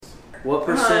What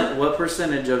percent? What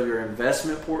percentage of your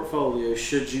investment portfolio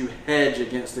should you hedge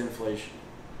against inflation?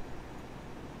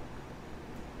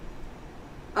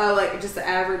 Oh, like just the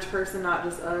average person, not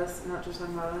just us, not just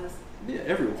talking about us. Yeah,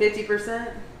 everyone.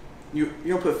 50%. You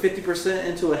don't put 50%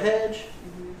 into a hedge,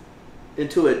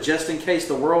 into it just in case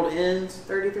the world ends.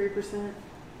 33%.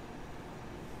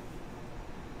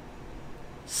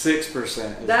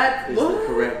 6% is What? the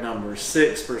correct number.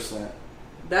 6%.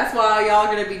 That's why y'all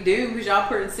are gonna be doomed because y'all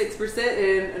putting 6%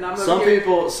 in, and I'm over Some here.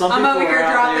 people I'm over here are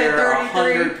out dropping there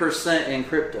 33. 100% in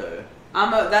crypto.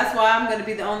 That's why I'm gonna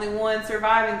be the only one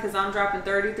surviving because I'm dropping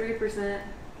 33%.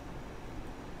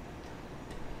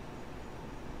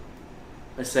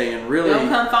 They say, and really, Don't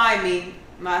come find me.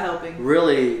 Not helping.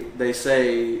 really, they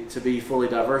say to be fully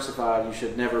diversified, you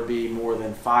should never be more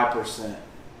than 5%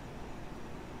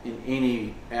 in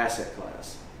any asset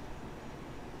class.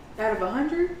 Out of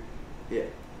 100? Yeah.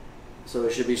 So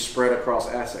it should be spread across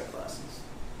asset classes.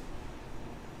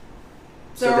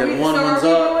 So are we doing that?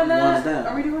 one's down.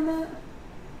 Are we doing that?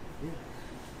 Yeah.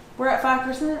 We're at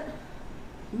 5%?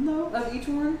 No, Of each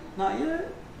one? not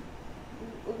yet.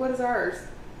 What is ours?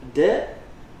 Debt?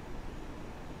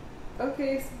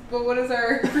 Okay, but what is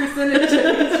our percentage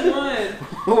of each one?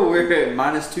 Oh, we're at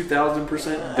minus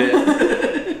 2,000%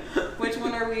 debt. Which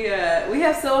one are we at? We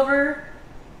have silver.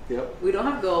 Yep. We don't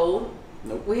have gold.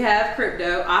 Nope. We have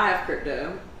crypto. I have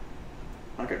crypto.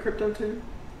 I got crypto too.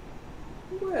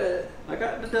 What? I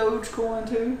got the Dogecoin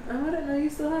too. Oh, I didn't know you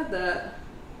still had that.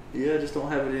 Yeah, I just don't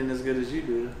have it in as good as you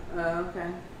do. Oh, okay.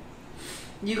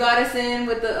 You got us in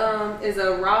with the is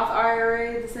a Roth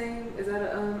IRA the same? Is that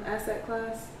a asset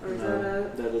class or is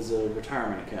That is a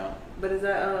retirement account. But is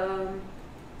that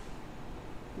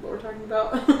what we're talking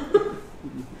about?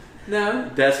 No.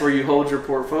 That's where you hold your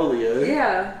portfolio.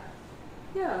 Yeah.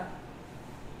 Yeah.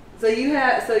 So you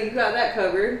got that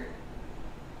covered.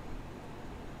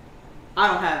 I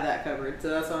don't have that covered, so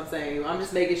that's what I'm saying. I'm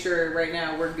just making sure right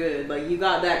now we're good. Like you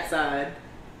got that side.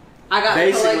 I got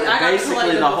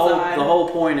basically the whole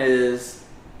point is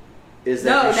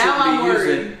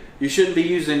that you shouldn't be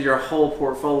using your whole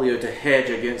portfolio to hedge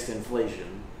against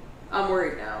inflation. I'm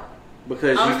worried now.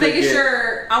 Because I'm just making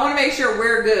sure. I want to make sure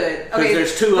we're good. Okay.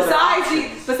 There's two other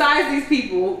options. Besides these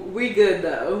people, we good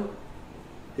though.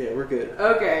 Yeah, we're good.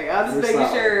 Okay, I'm just making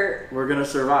sure. We're gonna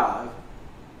survive,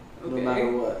 okay. no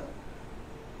matter what.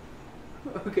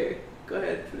 Okay, go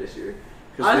ahead, finish your.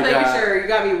 I was making sure. You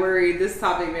got me worried. This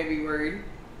topic made me worried.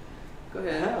 Go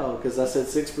ahead. How? Because I said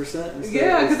 6%.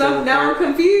 Yeah, because I'm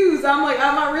confused. I'm like,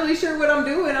 I'm not really sure what I'm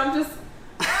doing. I'm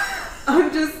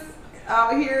just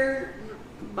out here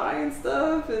buying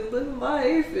stuff and living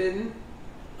life and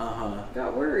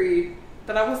got worried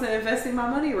that I wasn't investing my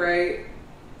money right.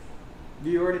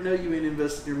 You already know you ain't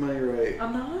investing your money right.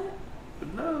 I'm not?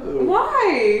 No.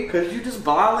 Why? Because you just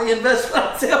blindly invest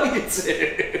what I tell you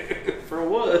to. For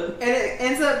what? And it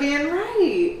ends up being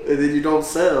right. And then you don't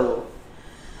sell.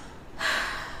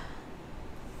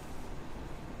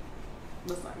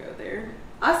 Let's not go there.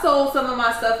 I sold some of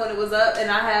my stuff when it was up,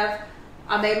 and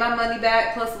I made my money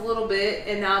back plus a little bit,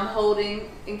 and now I'm holding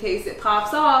in case it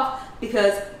pops off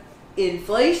because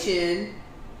inflation,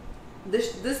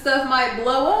 this stuff might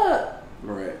blow up.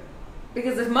 Right.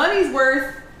 Because if money's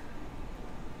worth,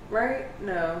 right?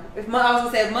 No. I was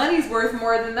gonna say if money's worth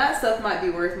more, then that stuff might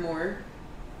be worth more.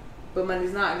 But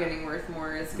money's not getting worth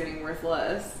more; it's getting worth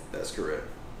less. That's correct.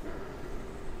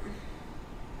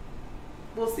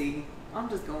 We'll see. I'm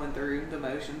just going through the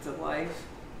motions of life.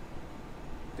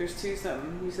 There's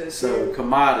something you said. So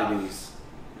commodities,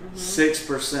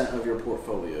 6% of your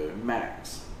portfolio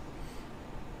max.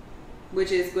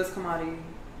 What's commodity?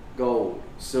 Gold,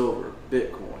 silver,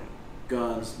 Bitcoin,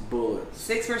 guns, bullets.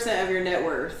 6% of your net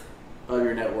worth. Of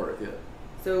your net worth, yeah.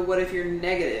 So what if you're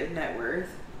negative net worth?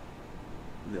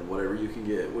 Then whatever you can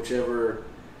get, whichever.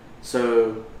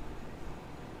 So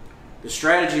the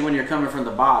strategy when you're coming from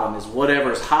the bottom is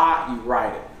whatever's hot, you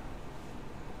ride it.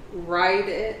 Ride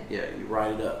it? Yeah, you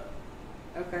ride it up.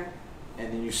 Okay.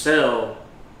 And then you sell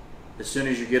as soon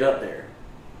as you get up there.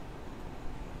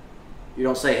 You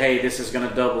don't say, hey, this is going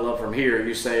to double up from here.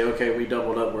 You say, okay, we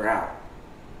doubled up, we're out.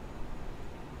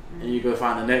 Mm-hmm. And you go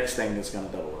find the next thing that's going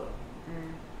to double up.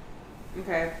 Mm-hmm.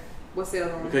 Okay. What's the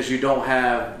other one? Because you don't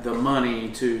have the money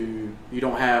you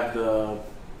don't have the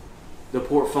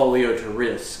portfolio to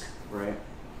risk, right?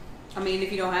 I mean,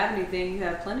 if you don't have anything, you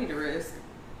have plenty to risk.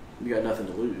 You got nothing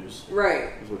to lose.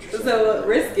 Right. Is what you're saying. So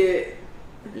risk it.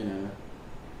 You know.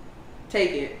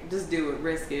 Take it. Just do it.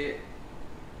 Risk it.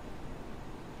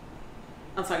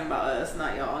 I'm talking about us,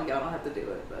 not y'all. Y'all don't have to do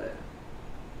it, but.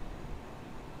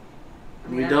 I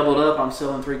mean, we doubled up. I'm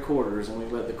selling 3/4, and we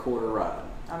let the quarter ride.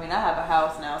 I mean, I have a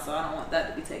house now, so I don't want that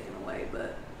to be taken away.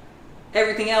 But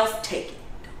everything else, take it.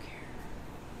 Don't care.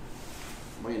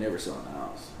 We ain't never selling the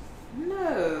house.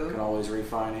 No. Can always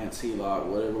refinance, HELOC,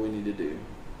 whatever we need to do.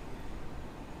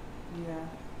 Yeah.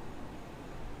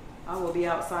 I will be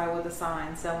outside with a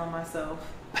sign selling myself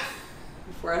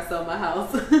before I sell my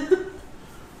house.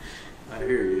 I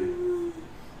hear you.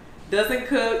 Doesn't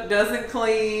cook, doesn't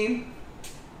clean.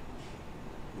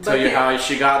 Tell you how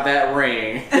she got that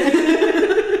ring.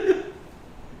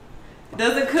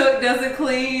 Doesn't cook, doesn't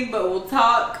clean, but will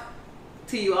talk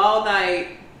to you all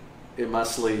night. In my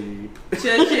sleep.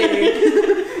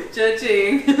 Cha-ching.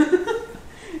 Cha-ching.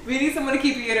 If you need someone to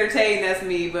keep you entertained, that's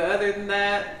me. But other than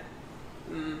that,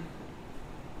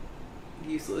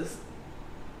 useless.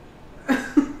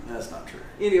 That's not true.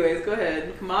 Anyways, go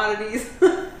ahead. Commodities.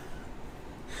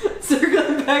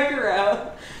 Circling back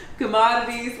around.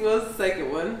 Commodities. What was the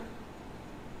second one?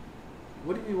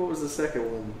 What do you mean, what was the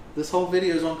second one? This whole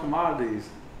video is on commodities.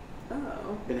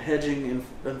 Oh. And hedging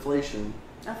inflation.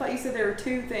 I thought you said there were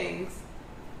two things.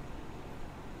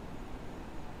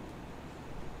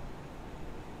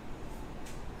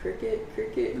 Cricket.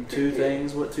 Two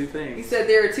things? What two You things? said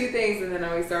there were two things, and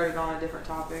then we started on a different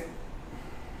topic.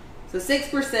 So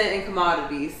 6% in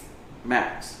commodities,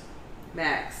 Max.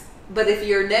 max. But if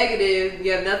you're negative,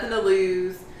 you have nothing to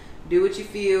lose. Do what you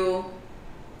feel,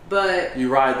 but You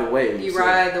ride the wave. you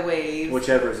ride the waves.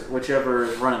 Whichever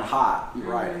is running hot, you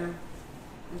ride it.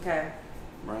 Okay,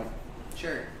 Right?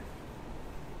 sure.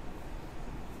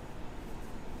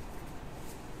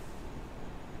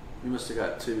 You must have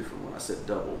got two from when I said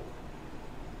double.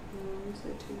 You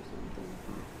said two something.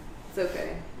 It's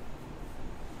okay.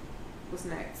 What's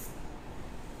next?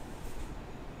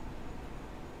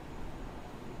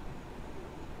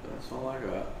 That's all I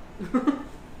got.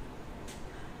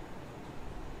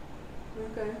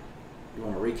 Okay. You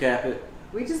want to recap it?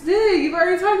 We just did. You've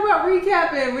already talked about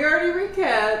recapping. We already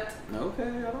recapped. Okay,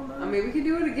 I don't know. I mean, we can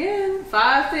do it again.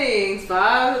 5 things,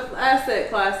 5 asset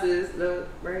classes,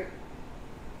 right?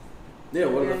 Yeah,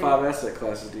 what are the 5 asset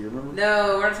classes? Do you remember?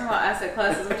 No, we're not talking about asset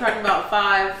classes. We're talking about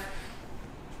 5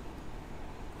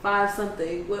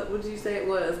 something. What did you say it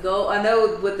was? Gold. I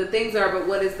know what the things are, but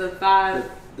what is the 5?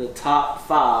 The top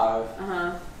 5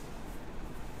 Uh-huh.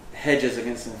 hedges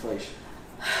against inflation.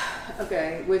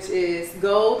 Okay, which is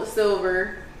gold,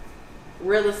 silver,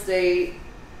 real estate,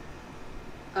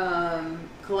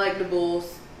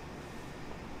 collectibles,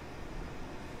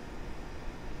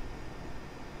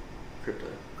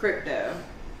 crypto.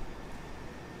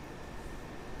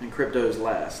 And crypto's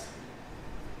last.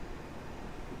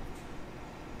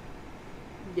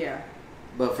 Yeah.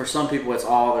 But for some people, it's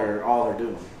all they're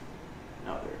doing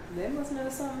out there. They must know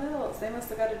something else. They must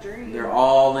have got a dream. They're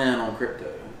all in on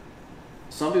crypto.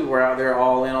 Some people are out there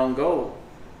all in on gold.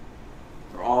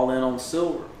 They're all in on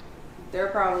silver. They're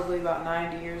probably about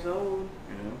 90 years old.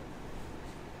 You know,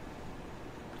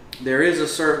 there is a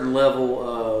certain level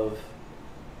of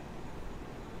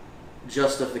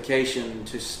justification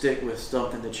to stick with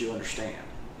something that you understand.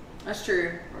 That's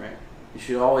true. Right? You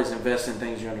should always invest in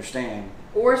things you understand.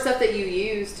 Or stuff that you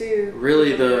use too.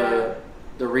 Really,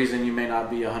 the reason you may not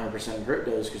be 100% in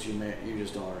crypto is because you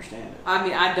just don't understand it. I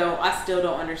mean, I still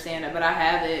don't understand it, but I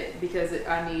have it because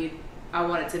I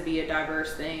want it to be a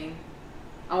diverse thing.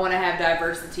 I want to have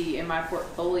diversity in my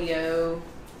portfolio.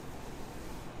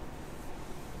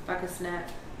 If I could snap,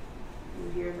 you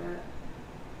would hear that.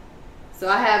 So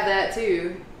I have that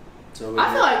too. So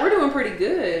I feel like we're doing pretty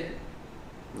good.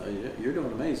 No, you're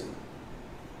doing amazing.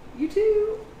 You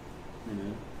too. You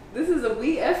know. This is a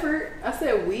we effort. I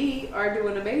said we are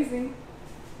doing amazing.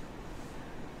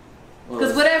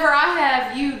 Because whatever I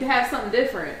have, you have something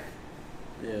different.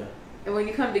 Yeah. And when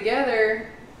you come together,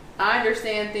 I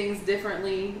understand things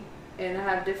differently and I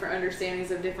have different understandings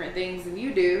of different things than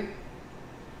you do.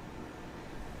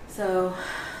 So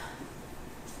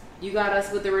you got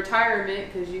us with the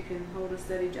retirement because you can hold a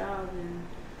steady job and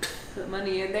put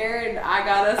money in there, and I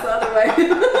got us the other way.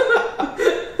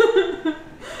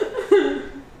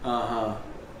 Uh-huh.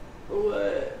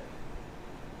 What?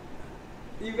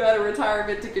 You got a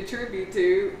retirement to contribute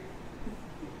to.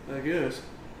 I guess.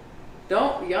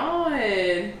 Don't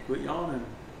yawn. Quit yawning.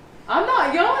 I'm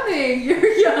not yawning. You're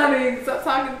yawning. Stop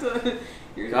talking to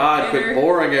your God, quit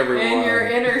boring everyone. and your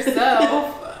inner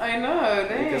self. I know.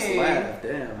 Dang. Make us laugh.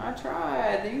 Damn. I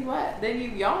tried. Then you laughed. Then you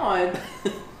yawned.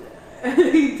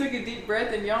 You took a deep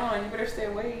breath and yawned. You better stay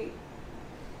awake.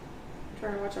 I'm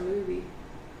trying to watch a movie.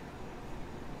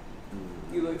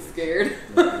 You look scared.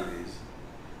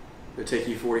 It'll take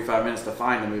you 45 minutes to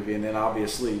find the movie, and then I'll be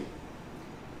asleep.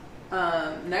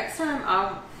 Next time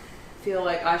feel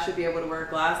like I should be able to wear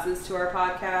glasses to our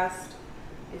podcast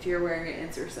if you're wearing an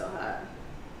insert cell hat.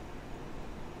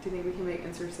 Do you think we can make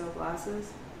insert cell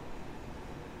glasses?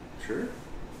 Sure.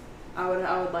 I would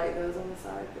like those on the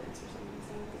side, but insert cell on the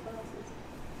side of the glasses.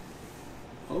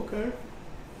 Okay.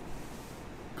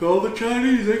 Call the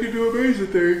Chinese. They can do amazing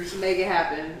things. Make it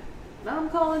happen. No, I'm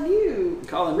calling you. I'm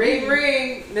calling ring, me.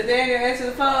 ring. Nathaniel, answer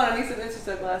the phone. I need some insert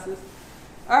cell glasses.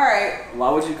 All right.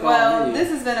 Why would you call me? This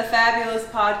has been a fabulous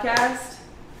podcast.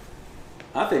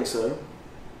 I think so.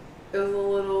 It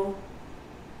was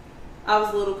I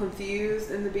was a little confused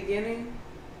in the beginning,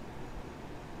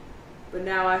 but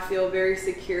now I feel very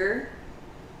secure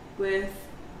with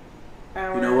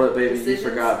our You know what, baby? decisions. You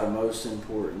forgot the most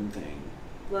important thing.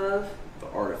 Love. The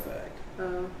artifact.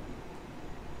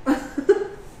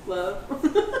 Love.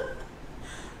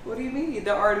 What do you mean?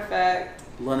 The artifact.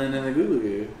 London and the Goo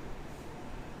Goo.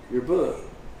 Your book.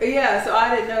 Yeah, so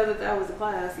I didn't know that was a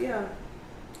class. Yeah.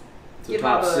 It's Get the my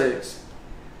top book. 6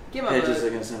 Get my hedges book.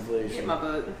 against inflation. Get my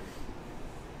book.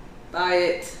 Buy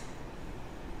it.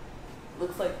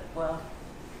 Looks like, well.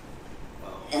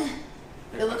 It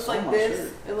looks I saw like my this.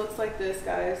 shirt. It looks like this,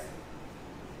 guys.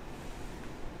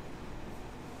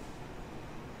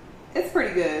 It's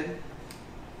pretty good.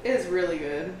 It is really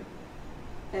good.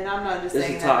 And I'm not just This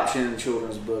saying is the top that. chin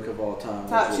children's book of all time.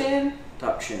 Top Legit. chin?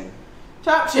 Top chin.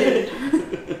 Top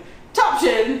chin. Top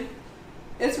chin.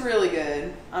 It's really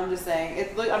good. I'm just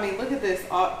saying. Look at this.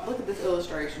 Look at this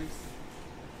illustrations.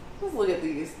 Let's look at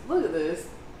these. Look at this.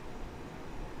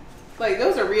 Like,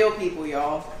 those are real people,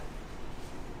 y'all.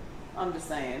 I'm just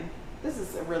saying. This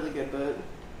is a really good book.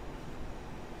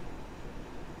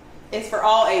 It's for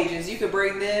all ages. You could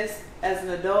bring this as an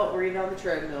adult reading on the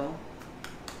treadmill.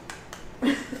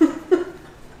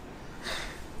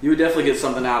 You would definitely get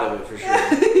something out of it for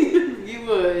sure. You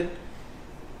would.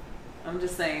 I'm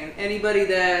just saying. Anybody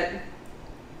that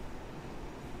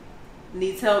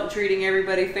needs help treating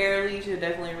everybody fairly should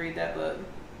definitely read that book.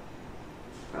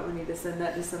 Probably need to send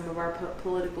that to some of our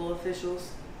political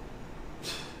officials.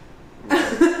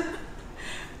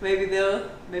 Maybe they'll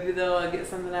get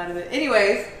something out of it.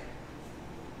 Anyways,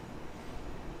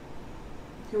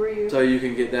 who are you? So you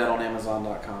can get that on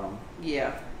Amazon.com.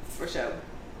 Yeah, for sure.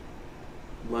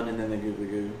 London and the Goo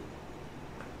Goo.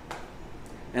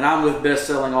 And I'm with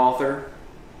best-selling author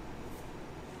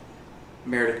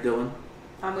Meredith Dillon.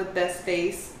 I'm with Best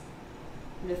Face,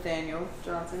 Nathaniel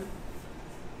Johnson.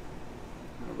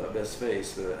 I don't know about best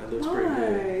face, but it looks Why? pretty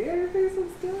good. Yeah, your face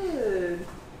looks good.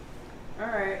 All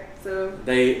right, so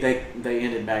They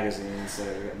ended magazines, so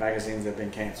magazines have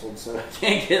been canceled, so I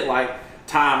can't get like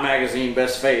Time Magazine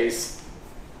Best Face.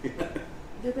 did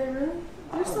they really?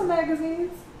 There's some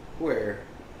magazines. Where?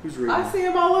 Who's reading? I see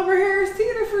them all over Harris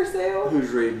Teeter for sale.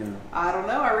 Who's reading them? I don't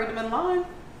know. I read them in line.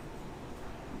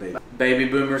 Baby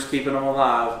boomers keeping them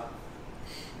alive.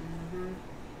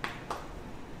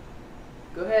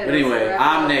 Go ahead. But anyway, let's wrap it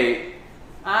I'm up. Nate.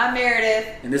 I'm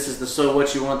Meredith. And this is the So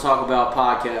What You Want to Talk About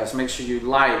podcast. Make sure you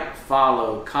like,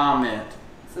 follow, comment.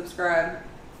 Subscribe.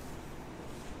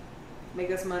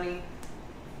 Make us money.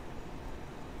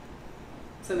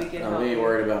 So we can No, help we ain't you.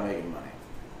 worried about making money.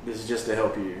 This is just to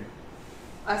help you.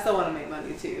 I still want to make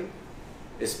money too.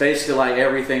 It's basically like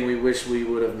everything we wish we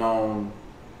would have known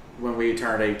when we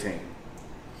turned 18.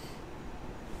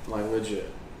 Like legit.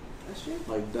 That's true.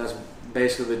 Like that's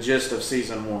basically the gist of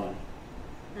season 1.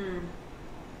 Mm.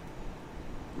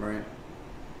 Right?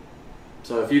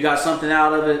 So if you got something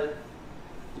out of it,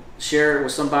 share it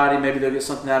with somebody. Maybe they'll get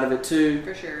something out of it too.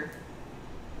 For sure.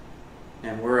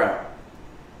 And we're out.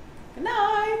 Good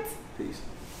night. Peace.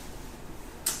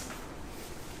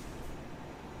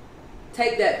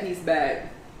 Take that piece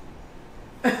back.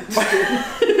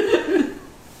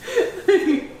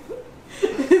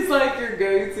 It's like your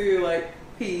go-to, like,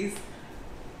 piece.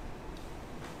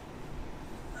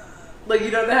 Like, you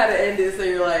don't know how to end it, so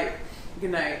you're like,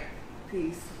 good night,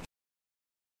 peace.